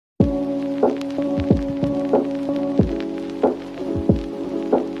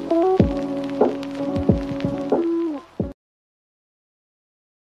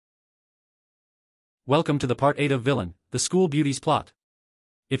Welcome to the Part 8 of Villain, the School Beauty's plot.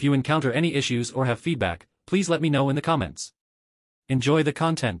 If you encounter any issues or have feedback, please let me know in the comments. Enjoy the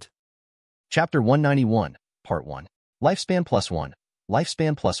content. Chapter 191, Part 1. Lifespan plus 1.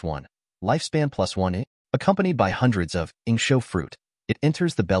 Lifespan plus 1. Lifespan plus 1. Accompanied by hundreds of show fruit, it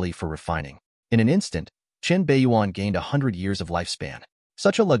enters the belly for refining. In an instant, Chen Beiyuan gained 100 years of lifespan.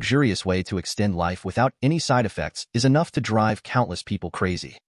 Such a luxurious way to extend life without any side effects is enough to drive countless people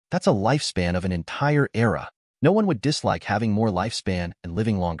crazy. That's a lifespan of an entire era. No one would dislike having more lifespan and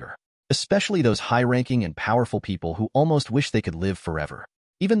living longer, especially those high-ranking and powerful people who almost wish they could live forever.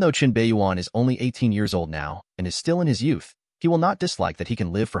 Even though Chen Beiyuan is only 18 years old now and is still in his youth, he will not dislike that he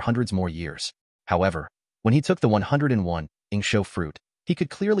can live for hundreds more years. However, when he took the 101 show fruit, he could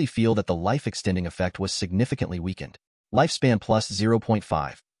clearly feel that the life-extending effect was significantly weakened. Lifespan plus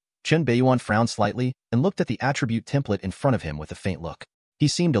 0.5. Chen Beiyuan frowned slightly and looked at the attribute template in front of him with a faint look. He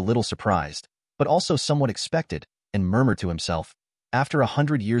seemed a little surprised, but also somewhat expected, and murmured to himself, after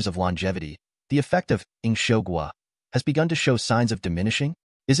 100 years of longevity, the effect of show gua has begun to show signs of diminishing?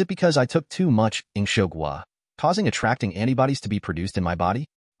 Is it because I took too much show gua, causing attracting antibodies to be produced in my body?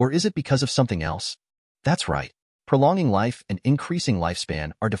 Or is it because of something else? That's right. Prolonging life and increasing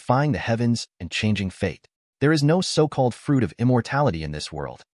lifespan are defying the heavens and changing fate. There is no so-called fruit of immortality in this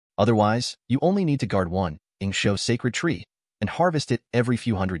world. Otherwise, you only need to guard one show sacred tree and harvest it every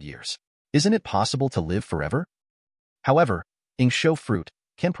few hundred years. Isn't it possible to live forever? However, show fruit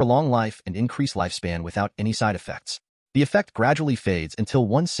can prolong life and increase lifespan without any side effects. The effect gradually fades until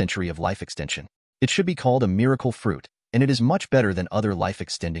 1 century of life extension. It should be called a miracle fruit, and it is much better than other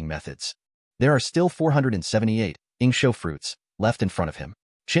life-extending methods. There are still 478 show fruits left in front of him.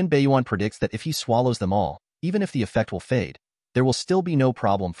 Chen Beiyuan predicts that if he swallows them all, even if the effect will fade, there will still be no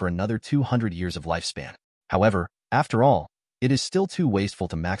problem for another 200 years of lifespan. However, after all, it is still too wasteful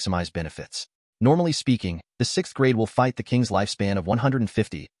to maximize benefits. Normally speaking, the 6th grade will fight the king's lifespan of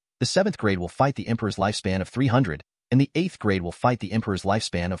 150, the 7th grade will fight the emperor's lifespan of 300, and the 8th grade will fight the emperor's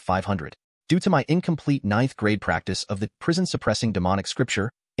lifespan of 500. Due to my incomplete 9th grade practice of the prison-suppressing demonic scripture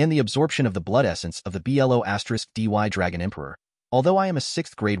and the absorption of the blood essence of the BLO*DY Dragon Emperor, although I am a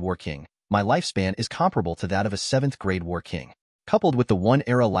 6th grade war king, my lifespan is comparable to that of a 7th grade war king. Coupled with the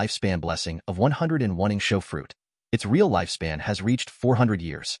 1-era lifespan blessing of 101 show fruit, its real lifespan has reached 400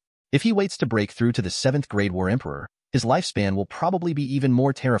 years. If he waits to break through to the 7th grade war emperor, his lifespan will probably be even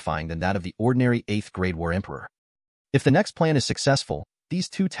more terrifying than that of the ordinary 8th grade war emperor. If the next plan is successful, these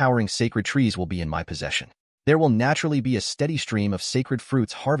 2 towering sacred trees will be in my possession. There will naturally be a steady stream of sacred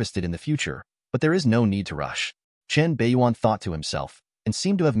fruits harvested in the future, but there is no need to rush. Chen Beiyuan thought to himself, and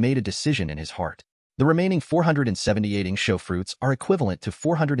seemed to have made a decision in his heart. The remaining 478 show fruits are equivalent to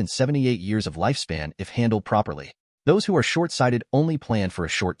 478 years of lifespan if handled properly. Those who are short-sighted only plan for a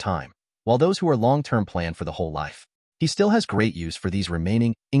short time, while those who are long-term plan for the whole life. He still has great use for these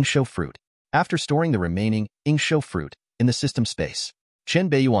remaining show fruit. After storing the remaining show fruit in the system space, Chen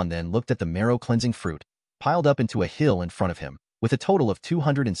Beiyuan then looked at the marrow-cleansing fruit, piled up into a hill in front of him, with a total of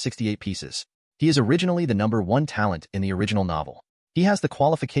 268 pieces. He is originally the number 1 talent in the original novel. He has the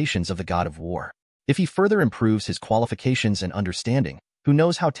qualifications of the god of war. If he further improves his qualifications and understanding, who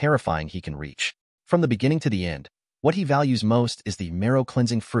knows how terrifying he can reach. From the beginning to the end, what he values most is the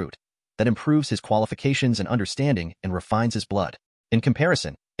marrow-cleansing fruit that improves his qualifications and understanding and refines his blood. In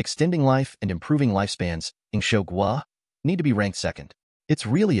comparison, extending life and improving lifespans, show gua, need to be ranked second. It's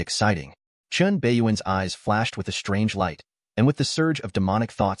really exciting. Chen Beiyuan's eyes flashed with a strange light, and with the surge of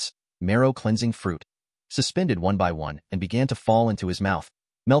demonic thoughts, marrow-cleansing fruit suspended one by one and began to fall into his mouth,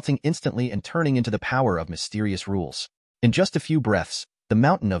 melting instantly and turning into the power of mysterious rules. In just a few breaths, the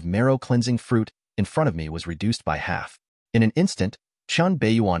mountain of marrow-cleansing fruit in front of me was reduced by half. In an instant, Chen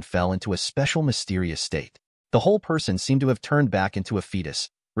Beiyuan fell into a special mysterious state. The whole person seemed to have turned back into a fetus,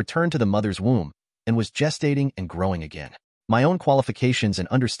 returned to the mother's womb, and was gestating and growing again. My own qualifications and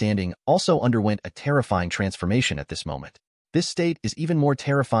understanding also underwent a terrifying transformation at this moment. This state is even more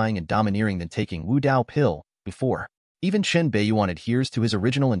terrifying and domineering than taking Wu Dao pill before. Even Chen Beiyuan adheres to his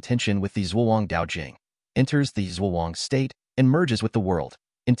original intention with the Zhuowang Dao Jing, enters the Zhuowang state, and merges with the world,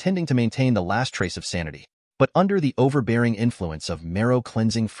 intending to maintain the last trace of sanity. But under the overbearing influence of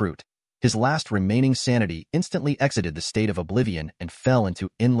marrow-cleansing fruit, his last remaining sanity instantly exited the state of oblivion and fell into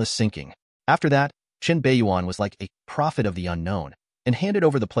endless sinking. After that, Chen Beiyuan was like a prophet of the unknown, and handed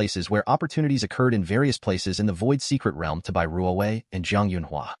over the places where opportunities occurred in various places in the Void Secret Realm to Bai Ruowei and Jiang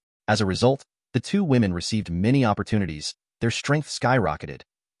Yunhua. As a result, the 2 women received many opportunities, their strength skyrocketed,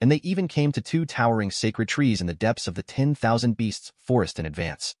 and they even came to 2 towering sacred trees in the depths of the 10,000 Beasts forest in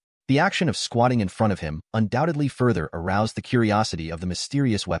advance. The action of squatting in front of him undoubtedly further aroused the curiosity of the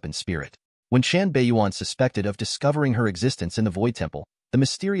mysterious weapon spirit. When Chen Beiyuan suspected of discovering her existence in the Void Temple, the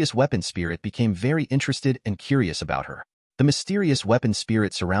mysterious weapon spirit became very interested and curious about her. The mysterious weapon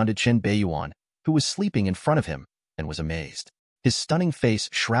spirit surrounded Chen Beiyuan, who was sleeping in front of him, and was amazed. His stunning face,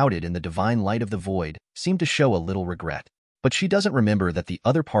 shrouded in the divine light of the void, seemed to show a little regret. But she doesn't remember that the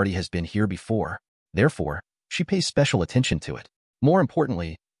other party has been here before. Therefore, she pays special attention to it. More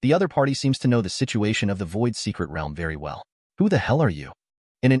importantly, the other party seems to know the situation of the Void's secret realm very well. Who the hell are you?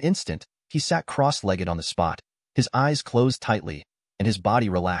 In an instant, he sat cross-legged on the spot, his eyes closed tightly, and his body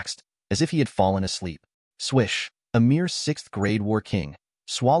relaxed, as if he had fallen asleep. Swish, a mere 6th grade war king,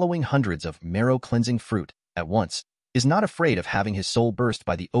 swallowing hundreds of marrow-cleansing fruit at once, is not afraid of having his soul burst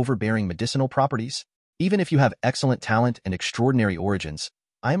by the overbearing medicinal properties. Even if you have excellent talent and extraordinary origins,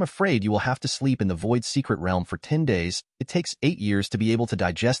 I am afraid you will have to sleep in the Void's secret realm for 10 days. It takes 8 years to be able to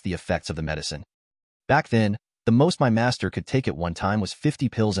digest the effects of the medicine. Back then, the most my master could take at one time was 50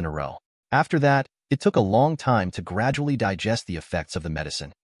 pills in a row. After that, it took a long time to gradually digest the effects of the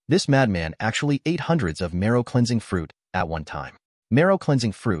medicine. This madman actually ate hundreds of marrow-cleansing fruit at one time.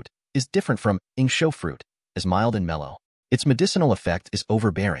 Marrow-cleansing fruit is different from show fruit, as mild and mellow. Its medicinal effect is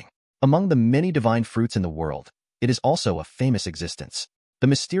overbearing. Among the many divine fruits in the world, it is also a famous existence. The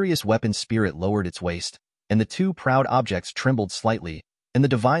mysterious weapon spirit lowered its waist, and the two proud objects trembled slightly, and the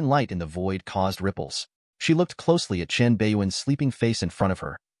divine light in the void caused ripples. She looked closely at Chen Beiyuan's sleeping face in front of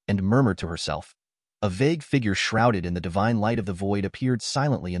her, and murmured to herself. A vague figure shrouded in the divine light of the void appeared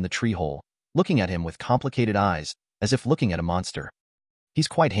silently in the tree hole, looking at him with complicated eyes, as if looking at a monster. He's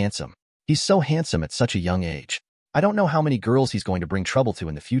quite handsome. He's so handsome at such a young age. I don't know how many girls he's going to bring trouble to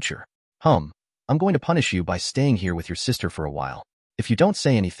in the future. I'm going to punish you by staying here with your sister for a while. If you don't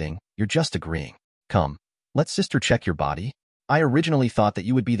say anything, you're just agreeing. Come, let sister check your body. I originally thought that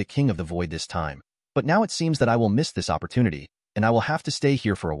you would be the king of the void this time, but now it seems that I will miss this opportunity, and I will have to stay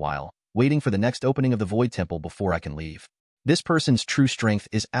here for a while, waiting for the next opening of the Void Temple before I can leave. This person's true strength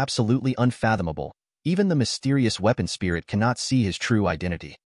is absolutely unfathomable. Even the mysterious weapon spirit cannot see his true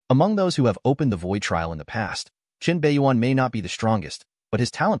identity. Among those who have opened the Void Trial in the past, Chen Beiyuan may not be the strongest, but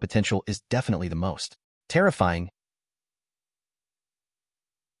his talent potential is definitely the most terrifying.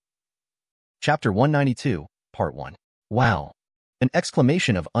 Chapter 192, Part 1. Wow! An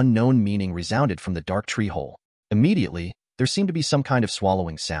exclamation of unknown meaning resounded from the dark tree hole. Immediately, there seemed to be some kind of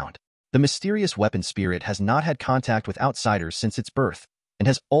swallowing sound. The mysterious weapon spirit has not had contact with outsiders since its birth, and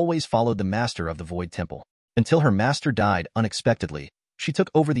has always followed the master of the Void Temple. Until her master died unexpectedly, she took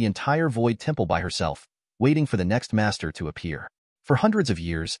over the entire Void Temple by herself, waiting for the next master to appear. For hundreds of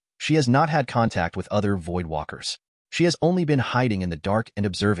years, she has not had contact with other Void Walkers. She has only been hiding in the dark and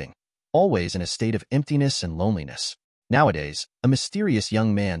observing, always in a state of emptiness and loneliness. Nowadays, a mysterious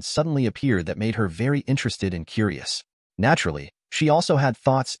young man suddenly appeared that made her very interested and curious. Naturally, she also had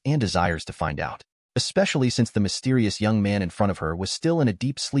thoughts and desires to find out, especially since the mysterious young man in front of her was still in a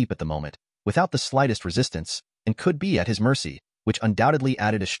deep sleep at the moment, without the slightest resistance, and could be at his mercy, which undoubtedly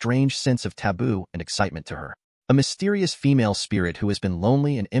added a strange sense of taboo and excitement to her. A mysterious female spirit who has been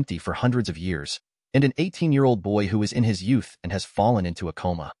lonely and empty for hundreds of years, and an 18-year-old boy who is in his youth and has fallen into a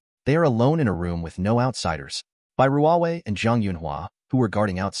coma. They are alone in a room with no outsiders. Bai Ruowei and Zhang Yunhua, who were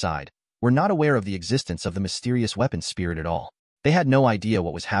guarding outside, were not aware of the existence of the mysterious weapon spirit at all. They had no idea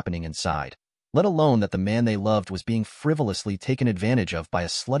what was happening inside, let alone that the man they loved was being frivolously taken advantage of by a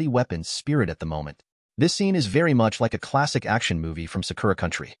slutty weapon spirit at the moment. This scene is very much like a classic action movie from Sakura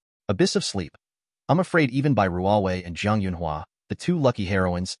Country. Abyss of Sleep. I'm afraid even Bai Ruowei and Zhang Yunhua, the two lucky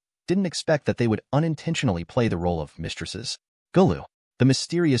heroines, didn't expect that they would unintentionally play the role of mistresses. Gulu. The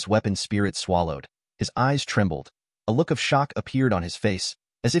mysterious weapon spirit swallowed. His eyes trembled. A look of shock appeared on his face,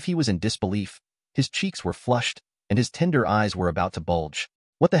 as if he was in disbelief. His cheeks were flushed, and his tender eyes were about to bulge.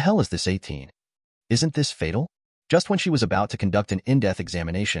 What the hell is this 18? Isn't this fatal? Just when she was about to conduct an in-depth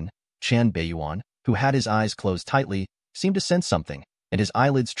examination, Chen Beiyuan, who had his eyes closed tightly, seemed to sense something, and his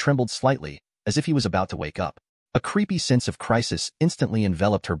eyelids trembled slightly, as if he was about to wake up. A creepy sense of crisis instantly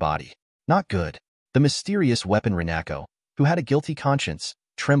enveloped her body. Not good. The mysterious weapon Renako, who had a guilty conscience,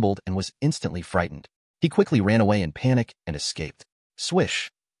 trembled and was instantly frightened. He quickly ran away in panic and escaped. Swish!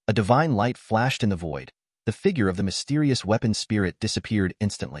 A divine light flashed in the void. The figure of the mysterious weapon spirit disappeared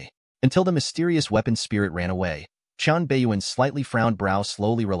instantly. Until the mysterious weapon spirit ran away, Chen Beiyuan's slightly frowned brow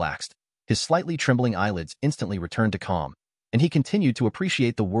slowly relaxed. His slightly trembling eyelids instantly returned to calm, and he continued to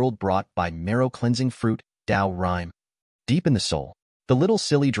appreciate the world brought by marrow-cleansing fruit, Dao Rhyme. Deep in the soul, the little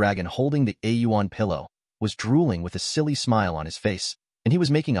silly dragon holding the Yuan pillow was drooling with a silly smile on his face, and he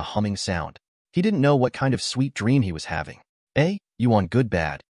was making a humming sound. He didn't know what kind of sweet dream he was having. Yuan good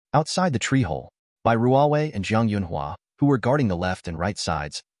bad. Outside the tree hole, Bai Ruowei and Zhang Yunhua, who were guarding the left and right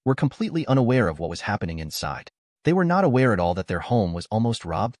sides, were completely unaware of what was happening inside. They were not aware at all that their home was almost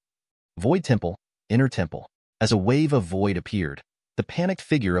robbed. Void Temple, Inner Temple. As a wave of void appeared, the panicked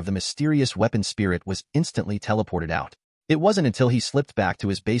figure of the mysterious weapon spirit was instantly teleported out. It wasn't until he slipped back to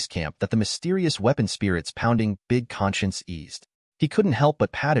his base camp that the mysterious weapon spirit's pounding big conscience eased. He couldn't help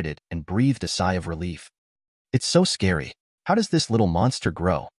but patted it and breathed a sigh of relief. It's so scary. How does this little monster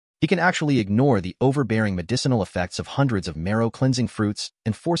grow? He can actually ignore the overbearing medicinal effects of hundreds of marrow-cleansing fruits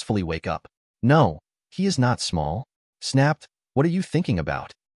and forcefully wake up. No, he is not small. Snapped, what are you thinking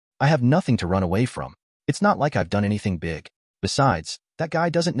about? I have nothing to run away from. It's not like I've done anything big. Besides, that guy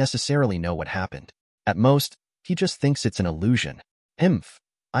doesn't necessarily know what happened. At most, he just thinks it's an illusion.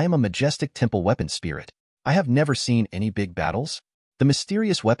 I am a majestic temple weapon spirit. I have never seen any big battles. The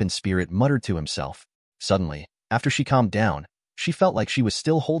mysterious weapon spirit muttered to himself. Suddenly, after she calmed down, she felt like she was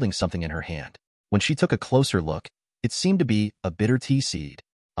still holding something in her hand. When she took a closer look, it seemed to be a bitter tea seed.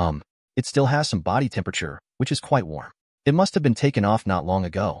 It still has some body temperature, which is quite warm. It must have been taken off not long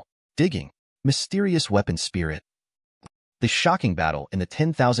ago. Digging. Mysterious weapon spirit. The shocking battle in the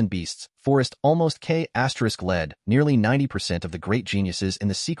 10,000 Beasts forest almost led nearly 90% of the great geniuses in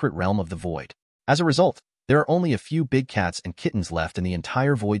the secret realm of the void. As a result, there are only a few big cats and kittens left in the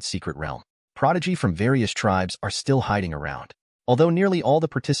entire void secret realm. Prodigy from various tribes are still hiding around. Although nearly all the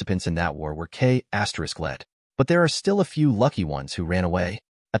participants in that war were led. But there are still a few lucky ones who ran away.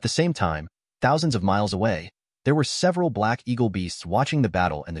 At the same time, thousands of miles away, there were several black eagle beasts watching the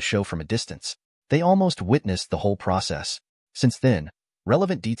battle and the show from a distance. They almost witnessed the whole process. Since then,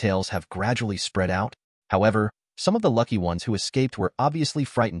 relevant details have gradually spread out. However, some of the lucky ones who escaped were obviously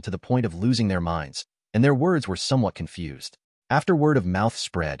frightened to the point of losing their minds, and their words were somewhat confused. After word of mouth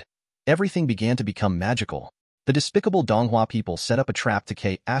spread, everything began to become magical. The despicable Donghua people set up a trap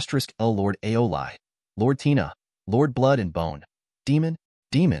to Lord Aolai, Lord Tina, Lord Blood and Bone. Demon.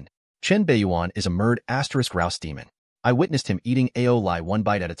 Chen Beiyuan is a murd Rouse demon. I witnessed him eating Aolai one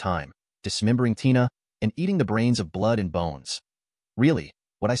bite at a time, dismembering Tina, and eating the brains of Blood and Bones. Really,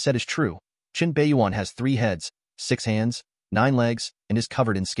 what I said is true. Chen Beiyuan has 3 heads, 6 hands, 9 legs, and is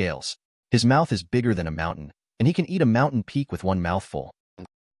covered in scales. His mouth is bigger than a mountain, and he can eat a mountain peak with one mouthful.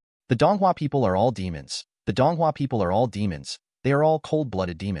 The Donghua people are all demons. They are all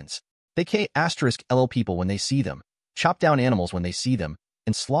cold-blooded demons. They LL people when they see them, chop down animals when they see them,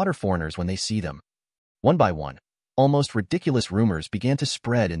 and slaughter foreigners when they see them. One by one, almost ridiculous rumors began to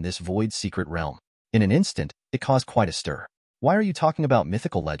spread in this void secret realm. In an instant, it caused quite a stir. Why are you talking about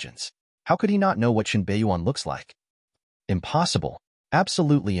mythical legends? How could he not know what Chen Beiyuan looks like? Impossible.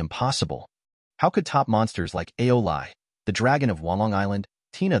 Absolutely impossible. How could top monsters like Aolai, the dragon of Walong Island,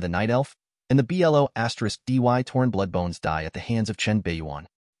 Tina the night elf, and the BLO*DY torn bloodbones die at the hands of Chen Beiyuan?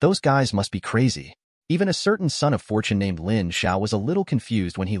 Those guys must be crazy. Even a certain son of fortune named Lin Xiao was a little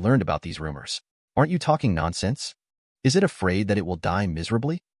confused when he learned about these rumors. Aren't you talking nonsense? Is it afraid that it will die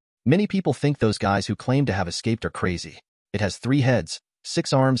miserably? Many people think those guys who claim to have escaped are crazy. It has 3 heads,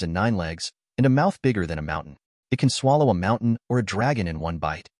 6 arms and 9 legs, and a mouth bigger than a mountain. It can swallow a mountain or a dragon in one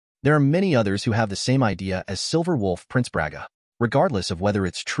bite. There are many others who have the same idea as Silver Wolf Prince Braga. Regardless of whether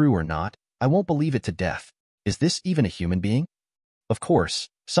it's true or not, I won't believe it to death. Is this even a human being? Of course,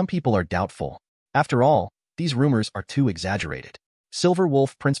 some people are doubtful. After all, these rumors are too exaggerated. Silver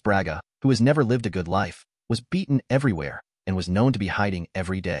Wolf Prince Braga, who has never lived a good life, was beaten everywhere and was known to be hiding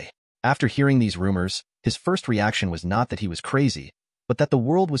every day. After hearing these rumors, his first reaction was not that he was crazy, but that the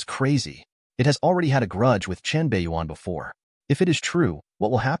world was crazy. It has already had a grudge with Chen Beiyuan before. If it is true,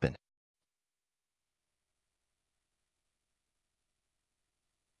 what will happen?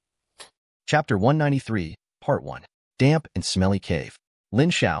 Chapter 193, Part 1. Damp and Smelly Cave. Lin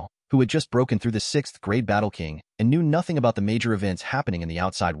Xiao, who had just broken through the 6th grade Battle King and knew nothing about the major events happening in the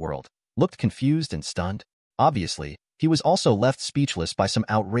outside world, looked confused and stunned. Obviously, he was also left speechless by some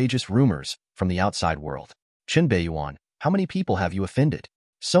outrageous rumors from the outside world. Chen Beiyuan, how many people have you offended?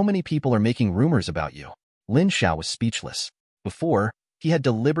 So many people are making rumors about you. Lin Xiao was speechless. Before, he had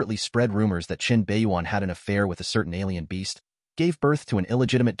deliberately spread rumors that Chen Beiyuan had an affair with a certain alien beast, gave birth to an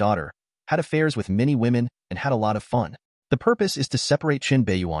illegitimate daughter, had affairs with many women, and had a lot of fun. The purpose is to separate Chen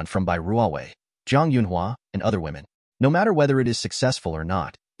Beiyuan from Bai Ruowei, Zhang Yunhua, and other women. No matter whether it is successful or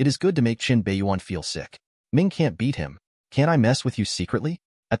not, it is good to make Chen Beiyuan feel sick. Ming can't beat him. Can't I mess with you secretly?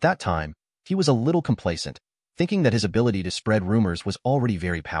 At that time, he was a little complacent, thinking that his ability to spread rumors was already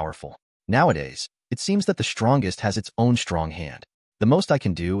very powerful. Nowadays, it seems that the strongest has its own strong hand. The most I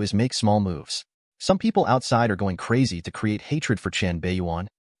can do is make small moves. Some people outside are going crazy to create hatred for Chen Beiyuan.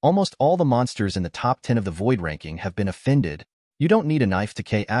 Almost all the monsters in the top 10 of the Void ranking have been offended. You don't need a knife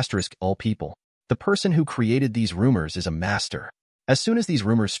to all people. The person who created these rumors is a master. As soon as these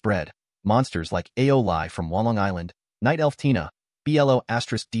rumors spread, monsters like Ao Lai from Walong Island, Night Elf Tina,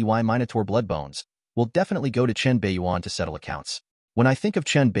 BLO*dy Minotaur Bloodbones, will definitely go to Chen Beiyuan to settle accounts. When I think of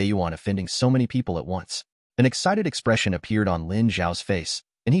Chen Beiyuan offending so many people at once, an excited expression appeared on Lin Zhao's face,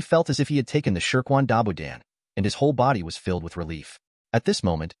 and he felt as if he had taken the Shirquan Dabudan, and his whole body was filled with relief. At this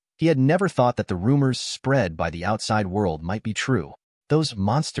moment, he had never thought that the rumors spread by the outside world might be true. Those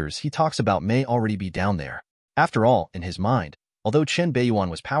monsters he talks about may already be down there. After all, in his mind, although Chen Beiyuan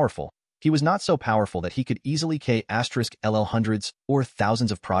was powerful, he was not so powerful that he could easily KL hundreds or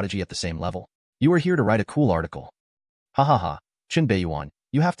thousands of prodigy at the same level. You are here to write a cool article. Ha ha ha, Chen Beiyuan,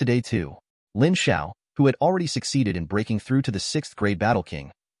 you have today too. Lin Xiao, who had already succeeded in breaking through to the 6th grade Battle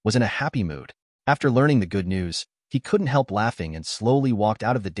King, was in a happy mood. After learning the good news, he couldn't help laughing and slowly walked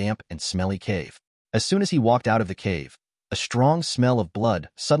out of the damp and smelly cave. As soon as he walked out of the cave, a strong smell of blood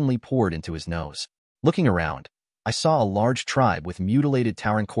suddenly poured into his nose. Looking around, I saw a large tribe with mutilated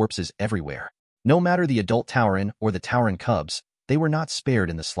Tauren corpses everywhere. No matter the adult Tauren or the Tauren cubs, they were not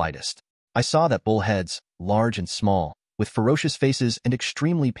spared in the slightest. I saw that bullheads, large and small, with ferocious faces and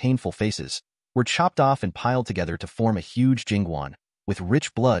extremely painful faces, were chopped off and piled together to form a huge jingguan, with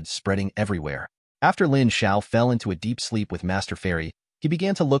rich blood spreading everywhere. After Lin Xiao fell into a deep sleep with Master Fairy, he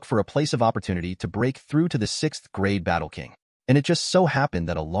began to look for a place of opportunity to break through to the 6th grade Battle King. And it just so happened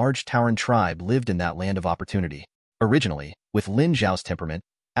that a large Tauren tribe lived in that land of opportunity. Originally, with Lin Zhao's temperament,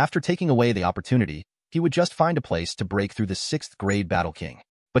 after taking away the opportunity, he would just find a place to break through the 6th grade Battle King.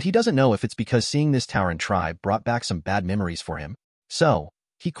 But he doesn't know if it's because seeing this Tauren tribe brought back some bad memories for him. So,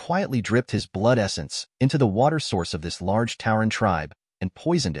 he quietly dripped his blood essence into the water source of this large Tauren tribe and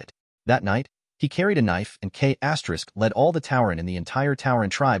poisoned it. That night, he carried a knife and led all the Tauren in the entire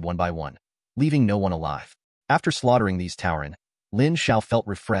Tauren tribe one by one, leaving no one alive. After slaughtering these Tauren, Lin Xiao felt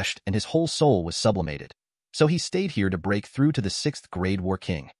refreshed and his whole soul was sublimated. So he stayed here to break through to the 6th grade War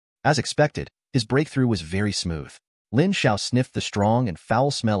King. As expected, his breakthrough was very smooth. Lin Xiao sniffed the strong and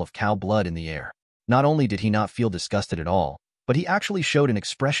foul smell of cow blood in the air. Not only did he not feel disgusted at all, but he actually showed an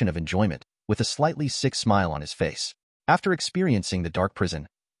expression of enjoyment, with a slightly sick smile on his face. After experiencing the dark prison,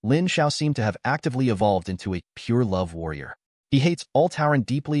 Lin Xiao seemed to have actively evolved into a pure love warrior. He hates all Tauren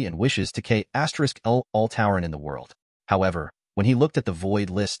deeply and wishes to KL all Tauren in the world. However, when he looked at the void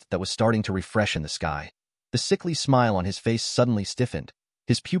list that was starting to refresh in the sky, the sickly smile on his face suddenly stiffened,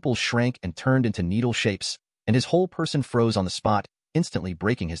 his pupils shrank and turned into needle shapes, and his whole person froze on the spot, instantly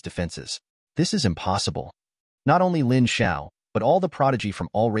breaking his defenses. This is impossible. Not only Lin Xiao, but all the prodigy from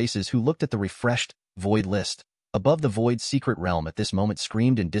all races who looked at the refreshed, void list above the void secret realm at this moment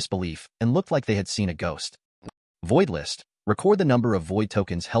screamed in disbelief and looked like they had seen a ghost. Void list. Record the number of void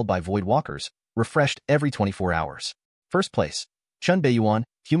tokens held by void walkers, refreshed every 24 hours. First place, Chen Beiyuan,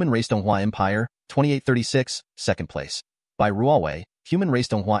 Human Race Donghua Empire, 2836, second place. By Ruowei, Human Race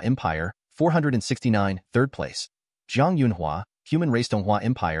Donghua Empire, 469, third place. Jiang Yunhua, Human Race Donghua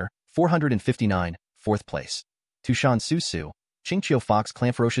Empire, 459, fourth place. Tushan Susu, Qingqiu Fox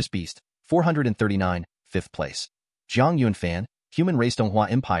Clan Ferocious Beast, 439, fifth place. Jiang Yunfan, Human Race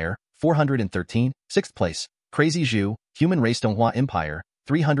Donghua Empire, 413, sixth place. Crazy Zhu, Human Race Donghua Empire,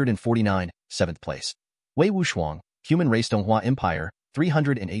 349, seventh place. Wei Wushuang, Human Race Donghua Empire,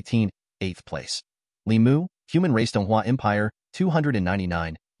 318, eighth place. Li Mu, Human Race Donghua Empire,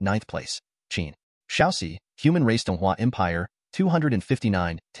 299, ninth place. Qin Shaoxi, Human Race Donghua Empire,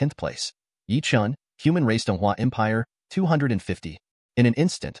 259, 10th place. Yi Chun, Human Race Donghua Empire, 250. In an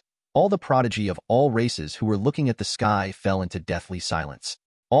instant, all the prodigy of all races who were looking at the sky fell into deathly silence.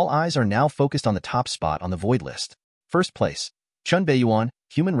 All eyes are now focused on the top spot on the void list. First place, Chen Beiyuan,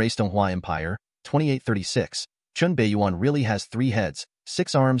 Human Race Donghua Empire, 2836. Chen Beiyuan really has 3 heads,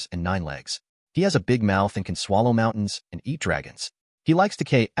 6 arms, and 9 legs. He has a big mouth and can swallow mountains and eat dragons. He likes to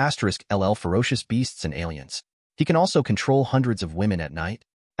KL ferocious beasts and aliens. He can also control hundreds of women at night.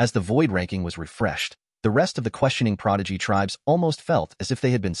 As the void ranking was refreshed, the rest of the questioning prodigy tribes almost felt as if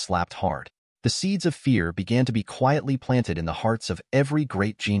they had been slapped hard. The seeds of fear began to be quietly planted in the hearts of every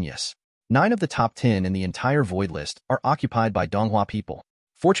great genius. 9 of the top 10 in the entire void list are occupied by Donghua people.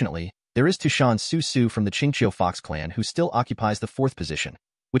 Fortunately, there is Tushan Susu from the Qingqiu Fox clan who still occupies the 4th position,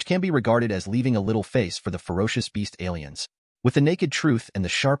 which can be regarded as leaving a little face for the ferocious beast aliens. With the naked truth and the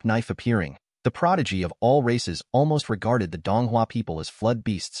sharp knife appearing, the prodigy of all races almost regarded the Donghua people as flood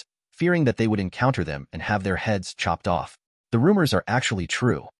beasts, fearing that they would encounter them and have their heads chopped off. The rumors are actually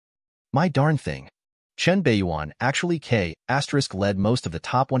true. My darn thing. Chen Beiyuan actually led most of the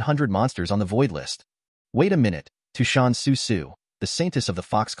top 100 monsters on the void list. Wait a minute, Tushan Susu, the saintess of the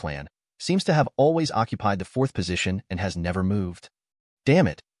Fox clan, seems to have always occupied the 4th position and has never moved. Damn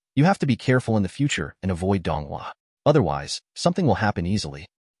it, you have to be careful in the future and avoid Donghua. Otherwise, something will happen easily.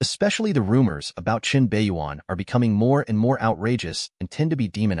 Especially the rumors about Chen Beiyuan are becoming more and more outrageous and tend to be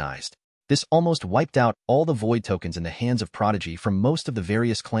demonized. This almost wiped out all the void tokens in the hands of Prodigy from most of the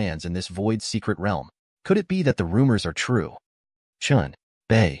various clans in this void secret realm. Could it be that the rumors are true? Chen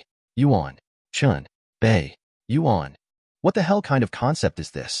Beiyuan. Chen Beiyuan. What the hell kind of concept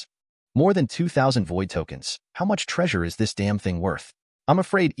is this? More than 2,000 void tokens. How much treasure is this damn thing worth? I'm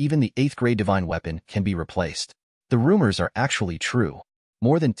afraid even the 8th grade divine weapon can be replaced. The rumors are actually true.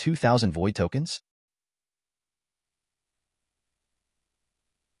 More than 2,000 void tokens?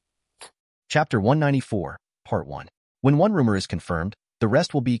 Chapter 194, Part 1. When one rumor is confirmed, the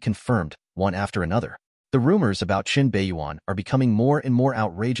rest will be confirmed, one after another. The rumors about Chen Beiyuan are becoming more and more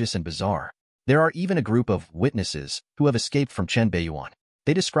outrageous and bizarre. There are even a group of witnesses who have escaped from Chen Beiyuan.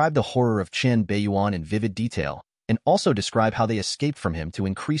 They describe the horror of Chen Beiyuan in vivid detail, and also describe how they escaped from him to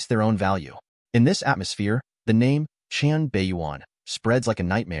increase their own value. In this atmosphere, the name Chen Beiyuan spreads like a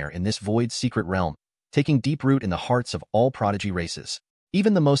nightmare in this void secret realm, taking deep root in the hearts of all prodigy races.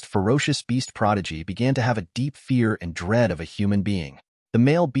 Even the most ferocious beast prodigy began to have a deep fear and dread of a human being. The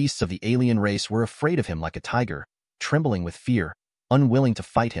male beasts of the alien race were afraid of him like a tiger, trembling with fear, unwilling to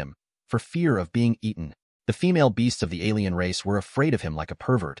fight him, for fear of being eaten. The female beasts of the alien race were afraid of him like a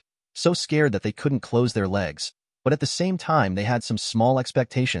pervert, so scared that they couldn't close their legs, but at the same time they had some small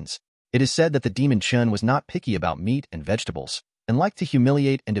expectations. It is said that the demon Chen was not picky about meat and vegetables, and liked to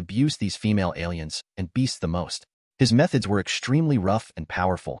humiliate and abuse these female aliens and beasts the most. His methods were extremely rough and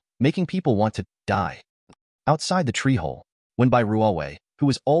powerful, making people want to die. Outside the tree hole, when Bai Ruowei, who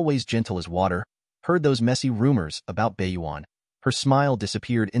was always gentle as water, heard those messy rumors about Beiyuan, her smile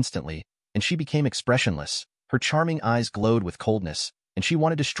disappeared instantly, and she became expressionless. Her charming eyes glowed with coldness, and she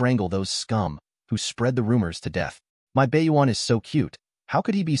wanted to strangle those scum who spread the rumors to death. My Beiyuan is so cute. How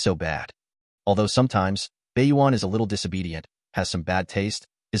could he be so bad? Although sometimes, Beiyuan is a little disobedient, has some bad taste,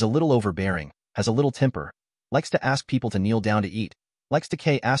 is a little overbearing, has a little temper, likes to ask people to kneel down to eat, likes to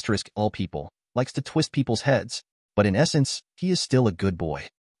K***all people, likes to twist people's heads, but in essence, he is still a good boy.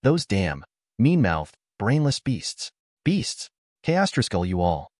 Those damn, mean-mouthed, brainless beasts. Beasts! K***skull you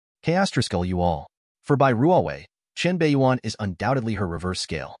all. K***skull you all. For Bai Ruowei, Chen Beiyuan is undoubtedly her reverse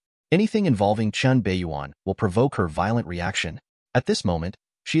scale. Anything involving Chen Beiyuan will provoke her violent reaction. At this moment,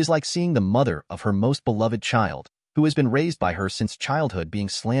 she is like seeing the mother of her most beloved child, who has been raised by her since childhood being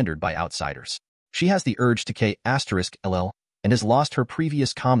slandered by outsiders. She has the urge to K***ll and has lost her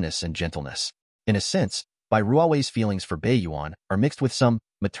previous calmness and gentleness. In a sense, Bai Ruowei's feelings for Beiyuan are mixed with some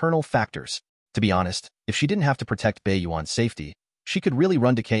maternal factors. To be honest, if she didn't have to protect Beiyuan's safety, she could really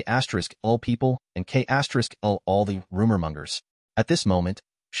run to K***ll people and K***ll all the rumor-mongers. At this moment,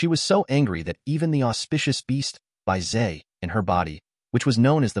 she was so angry that even the auspicious beast, Bai Zhe, in her body, which was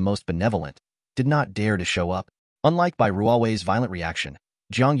known as the most benevolent, did not dare to show up. Unlike Bai Ruowei's violent reaction,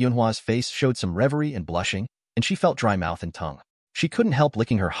 Jiang Yunhua's face showed some reverie and blushing, and she felt dry mouth and tongue. She couldn't help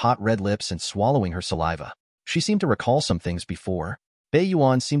licking her hot red lips and swallowing her saliva. She seemed to recall some things before.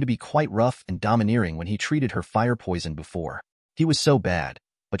 Beiyuan seemed to be quite rough and domineering when he treated her fire poison before. He was so bad,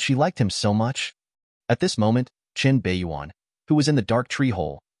 but she liked him so much. At this moment, Chen Beiyuan, who was in the dark tree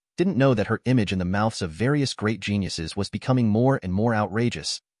hole, didn't know that her image in the mouths of various great geniuses was becoming more and more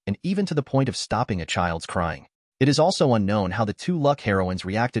outrageous, and even to the point of stopping a child's crying. It is also unknown how the two luck heroines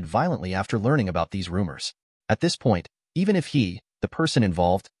reacted violently after learning about these rumors. At this point, even if he, the person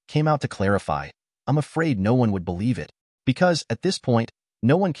involved, came out to clarify, I'm afraid no one would believe it. Because, at this point,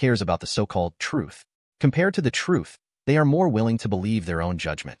 no one cares about the so-called truth. Compared to the truth, they are more willing to believe their own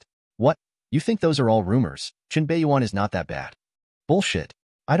judgment. What? You think those are all rumors? Chen Beiyuan is not that bad. Bullshit.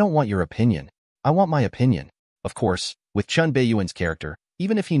 I don't want your opinion. I want my opinion. Of course, with Chen Beiyuan's character,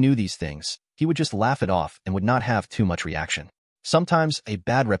 even if he knew these things, he would just laugh it off and would not have too much reaction. Sometimes, a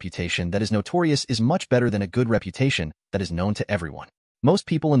bad reputation that is notorious is much better than a good reputation that is known to everyone. Most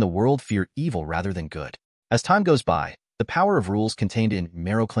people in the world fear evil rather than good. As time goes by, the power of rules contained in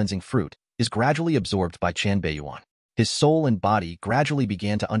marrow-cleansing fruit is gradually absorbed by Chen Beiyuan. His soul and body gradually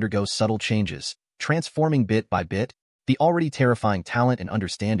began to undergo subtle changes, transforming bit by bit. The already terrifying talent and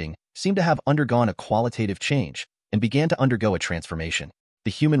understanding seemed to have undergone a qualitative change and began to undergo a transformation.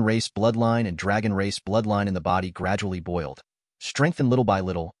 The human race bloodline and dragon race bloodline in the body gradually boiled, strengthened little by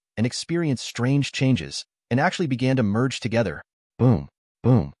little, and experienced strange changes, and actually began to merge together. Boom,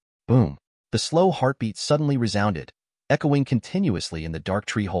 boom, boom. The slow heartbeat suddenly resounded, echoing continuously in the dark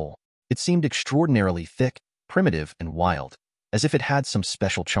tree hole. It seemed extraordinarily thick, primitive, and wild, as if it had some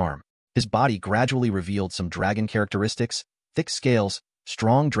special charm. His body gradually revealed some dragon characteristics, thick scales,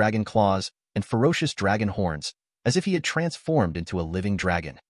 strong dragon claws, and ferocious dragon horns, as if he had transformed into a living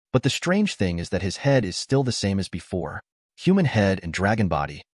dragon. But the strange thing is that his head is still the same as before. Human head and dragon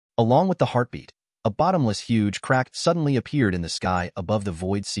body. Along with the heartbeat, a bottomless huge crack suddenly appeared in the sky above the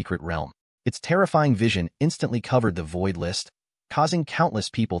void's secret realm. Its terrifying vision instantly covered the void list, causing countless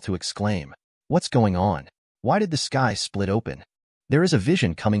people to exclaim, "What's going on? Why did the sky split open? There is a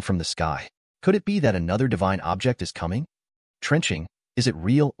vision coming from the sky. Could it be that another divine object is coming? Trenching, is it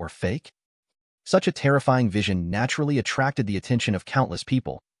real or fake?" Such a terrifying vision naturally attracted the attention of countless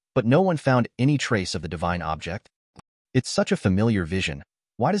people, but no one found any trace of the divine object. It's such a familiar vision.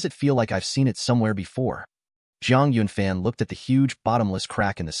 Why does it feel like I've seen it somewhere before? Jiang Yunfan looked at the huge, bottomless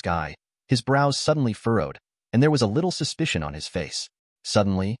crack in the sky. His brows suddenly furrowed, and there was a little suspicion on his face.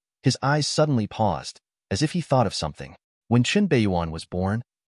 Suddenly, his eyes suddenly paused, as if he thought of something. When Chen Beiyuan was born?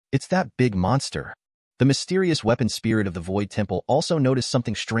 It's that big monster. The mysterious weapon spirit of the Void Temple also noticed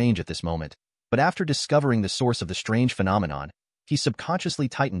something strange at this moment, but after discovering the source of the strange phenomenon, he subconsciously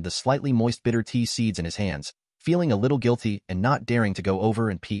tightened the slightly moist bitter tea seeds in his hands, feeling a little guilty and not daring to go over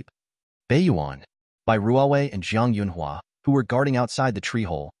and peep. Beiyuan, Bai Ruowei and Jiang Yunhua, who were guarding outside the tree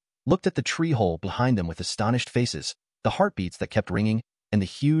hole, looked at the tree hole behind them with astonished faces, the heartbeats that kept ringing, and the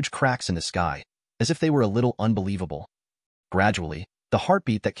huge cracks in the sky, as if they were a little unbelievable. Gradually, the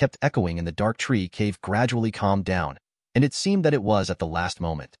heartbeat that kept echoing in the dark tree cave gradually calmed down, and it seemed that it was at the last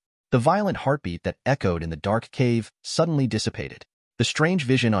moment. The violent heartbeat that echoed in the dark cave suddenly dissipated. The strange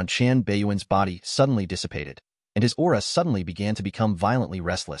vision on Chen Beiyuan's body suddenly dissipated, and his aura suddenly began to become violently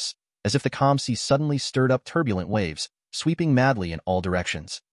restless, as if the calm sea suddenly stirred up turbulent waves, sweeping madly in all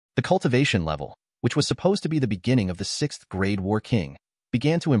directions. The cultivation level, which was supposed to be the beginning of the 6th grade War King,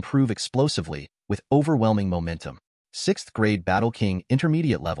 began to improve explosively with overwhelming momentum. 6th grade Battle King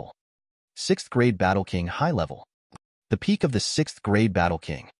Intermediate level. 6th grade Battle King High level. The peak of the 6th grade Battle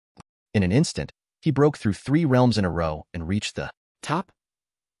King. In an instant, he broke through 3 realms in a row and reached the top.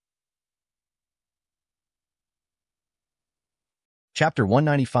 Chapter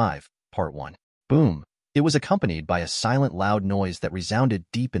 195, Part 1. Boom. It was accompanied by a silent loud noise that resounded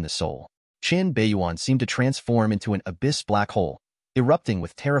deep in the soul. Chen Beiyuan seemed to transform into an abyss black hole, erupting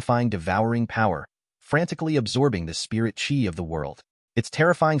with terrifying devouring power, frantically absorbing the spirit chi of the world. Its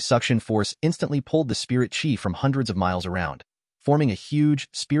terrifying suction force instantly pulled the spirit chi from hundreds of miles around, forming a huge,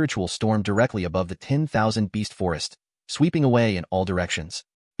 spiritual storm directly above the 10,000 beast forest, sweeping away in all directions.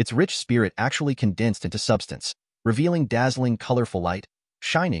 Its rich spirit actually condensed into substance, revealing dazzling, colorful light,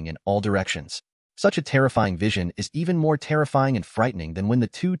 shining in all directions. Such a terrifying vision is even more terrifying and frightening than when the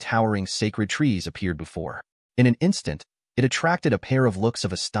 2 towering sacred trees appeared before. In an instant, it attracted a pair of looks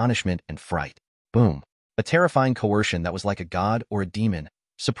of astonishment and fright. Boom. A terrifying coercion that was like a god or a demon,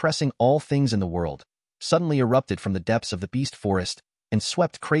 suppressing all things in the world, suddenly erupted from the depths of the beast forest and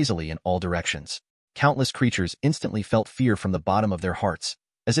swept crazily in all directions. Countless creatures instantly felt fear from the bottom of their hearts,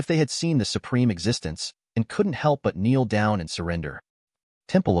 as if they had seen the supreme existence and couldn't help but kneel down and surrender.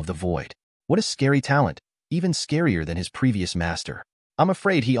 Temple of the Void. What a scary talent, even scarier than his previous master. I'm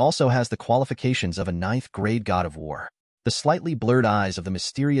afraid he also has the qualifications of a 9th grade god of war. The slightly blurred eyes of the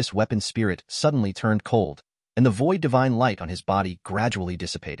mysterious weapon spirit suddenly turned cold, and the void divine light on his body gradually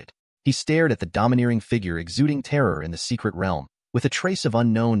dissipated. He stared at the domineering figure exuding terror in the secret realm, with a trace of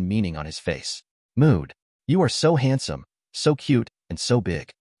unknown meaning on his face. Mood. You are so handsome, so cute, and so big.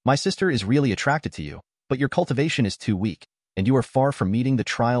 My sister is really attracted to you, but your cultivation is too weak, and you are far from meeting the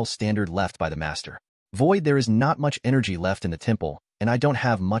trial standard left by the master. Void, there is not much energy left in the temple, and I don't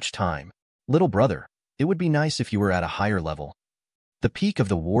have much time. Little brother, it would be nice if you were at a higher level. The peak of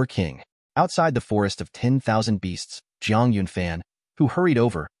the War King. Outside the forest of 10,000 beasts, Jiang Yunfan, who hurried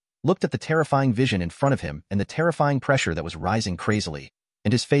over, looked at the terrifying vision in front of him and the terrifying pressure that was rising crazily,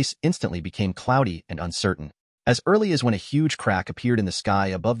 and his face instantly became cloudy and uncertain. As early as when a huge crack appeared in the sky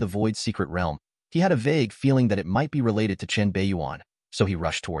above the Void's secret realm, he had a vague feeling that it might be related to Chen Beiyuan, so he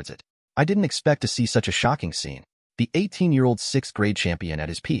rushed towards it. I didn't expect to see such a shocking scene. The 18-year-old 6th grade champion at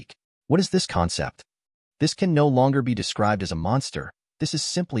his peak. What is this concept? This can no longer be described as a monster. This is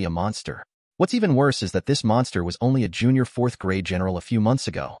simply a monster. What's even worse is that this monster was only a junior 4th grade general a few months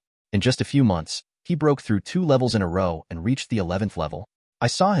ago. In just a few months, he broke through 2 levels in a row and reached the 11th level. I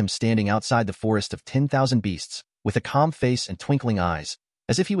saw him standing outside the forest of 10,000 beasts, with a calm face and twinkling eyes,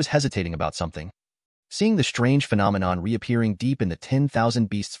 as if he was hesitating about something. Seeing the strange phenomenon reappearing deep in the 10,000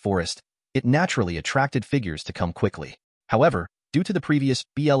 beasts forest, it naturally attracted figures to come quickly. However, due to the previous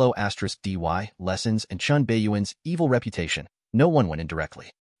BLO*DY lessons and Chen Beiyuan's evil reputation, no one went in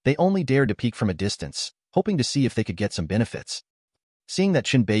directly. They only dared to peek from a distance, hoping to see if they could get some benefits. Seeing that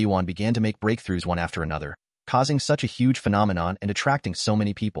Chen Beiyuan began to make breakthroughs one after another, causing such a huge phenomenon and attracting so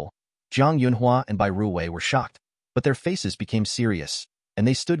many people, Jiang Yunhua and Bai Ruowei were shocked, but their faces became serious, and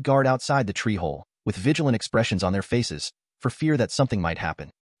they stood guard outside the tree hole, with vigilant expressions on their faces, for fear that something might happen.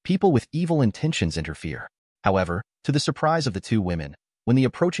 People with evil intentions interfere. However, to the surprise of the two women, when the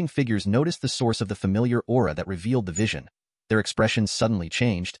approaching figures noticed the source of the familiar aura that revealed the vision, their expressions suddenly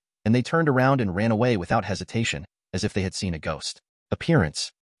changed, and they turned around and ran away without hesitation, as if they had seen a ghost.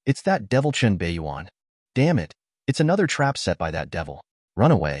 Appearance. It's that devil Chen Beiyuan. Damn it, it's another trap set by that devil.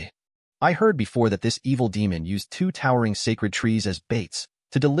 Run away. I heard before that this evil demon used 2 towering sacred trees as baits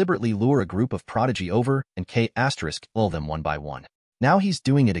to deliberately lure a group of prodigy over and kill them one by one. Now he's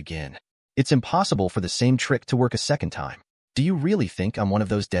doing it again. It's impossible for the same trick to work a second time. Do you really think I'm one of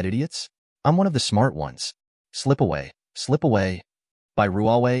those dead idiots? I'm one of the smart ones. Slip away, slip away. By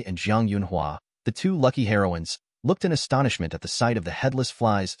Ruowei and Jiang Yunhua, the 2 lucky heroines, looked in astonishment at the sight of the headless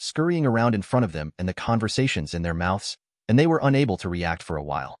flies scurrying around in front of them and the conversations in their mouths, and they were unable to react for a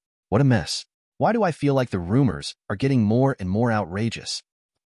while. What a mess. Why do I feel like the rumors are getting more and more outrageous?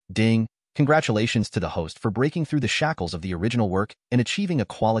 Ding! Congratulations to the host for breaking through the shackles of the original work and achieving a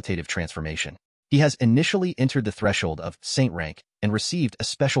qualitative transformation. He has initially entered the threshold of Saint rank and received a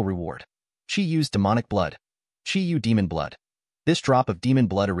special reward. Chi Yu's demonic blood. Chi Yu demon blood. This drop of demon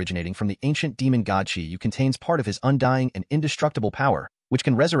blood originating from the ancient demon god Chi Yu contains part of his undying and indestructible power, which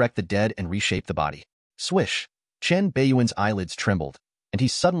can resurrect the dead and reshape the body. Swish! Chen Beiyuan's eyelids trembled, and he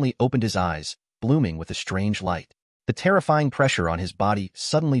suddenly opened his eyes, blooming with a strange light. The terrifying pressure on his body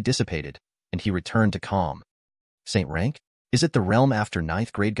suddenly dissipated, and he returned to calm. Saint rank? Is it the realm after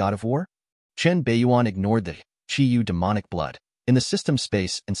 9th grade god of war? Chen Beiyuan ignored the Chi Yu demonic blood in the system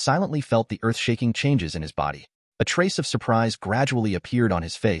space and silently felt the earth-shaking changes in his body. A trace of surprise gradually appeared on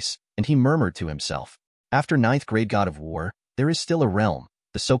his face, and he murmured to himself, after 9th grade god of war, there is still a realm,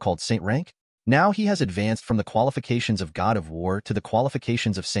 the so-called Saint rank? Now he has advanced from the qualifications of god of war to the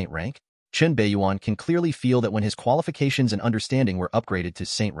qualifications of Saint rank. Chen Beiyuan can clearly feel that when his qualifications and understanding were upgraded to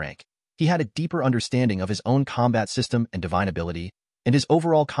Saint rank, he had a deeper understanding of his own combat system and divine ability, and his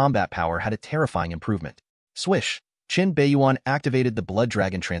overall combat power had a terrifying improvement. Swish! Chen Beiyuan activated the Blood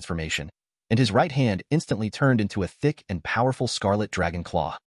Dragon transformation, and his right hand instantly turned into a thick and powerful scarlet dragon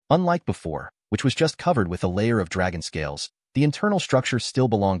claw. Unlike before, which was just covered with a layer of dragon scales, the internal structure still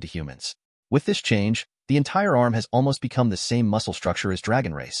belonged to humans. With this change, the entire arm has almost become the same muscle structure as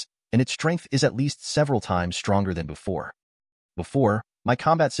Dragon Race, and its strength is at least several times stronger than before. Before, my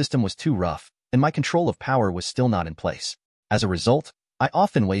combat system was too rough, and my control of power was still not in place. As a result, I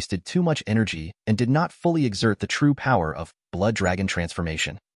often wasted too much energy and did not fully exert the true power of Blood Dragon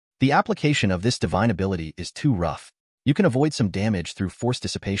transformation. The application of this divine ability is too rough. You can avoid some damage through force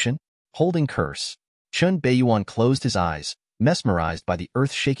dissipation. Holding curse. Chen Beiyuan closed his eyes, mesmerized by the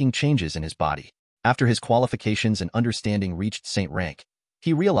earth-shaking changes in his body. After his qualifications and understanding reached Saint rank,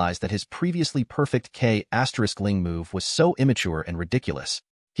 he realized that his previously perfect K*Ling move was so immature and ridiculous.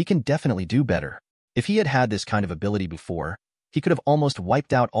 He can definitely do better. If he had had this kind of ability before, he could have almost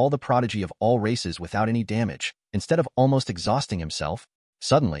wiped out all the prodigy of all races without any damage, instead of almost exhausting himself.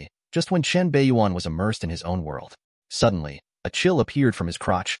 Suddenly, just when Chen Beiyuan was immersed in his own world, suddenly, a chill appeared from his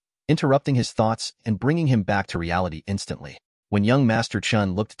crotch, interrupting his thoughts and bringing him back to reality instantly. When young Master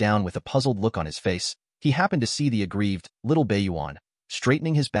Chen looked down with a puzzled look on his face, he happened to see the aggrieved, little Beiyuan,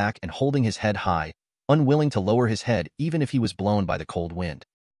 straightening his back and holding his head high, unwilling to lower his head even if he was blown by the cold wind.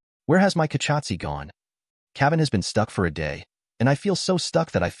 Where has my Kachatsi gone? Cabin has been stuck for a day, and I feel so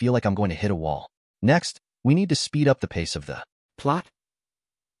stuck that I feel like I'm going to hit a wall. Next, we need to speed up the pace of the plot.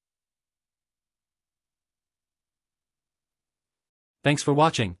 Thanks for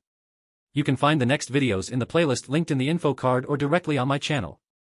watching. You can find the next videos in the playlist linked in the info card or directly on my channel.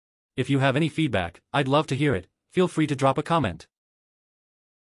 If you have any feedback, I'd love to hear it. Feel free to drop a comment.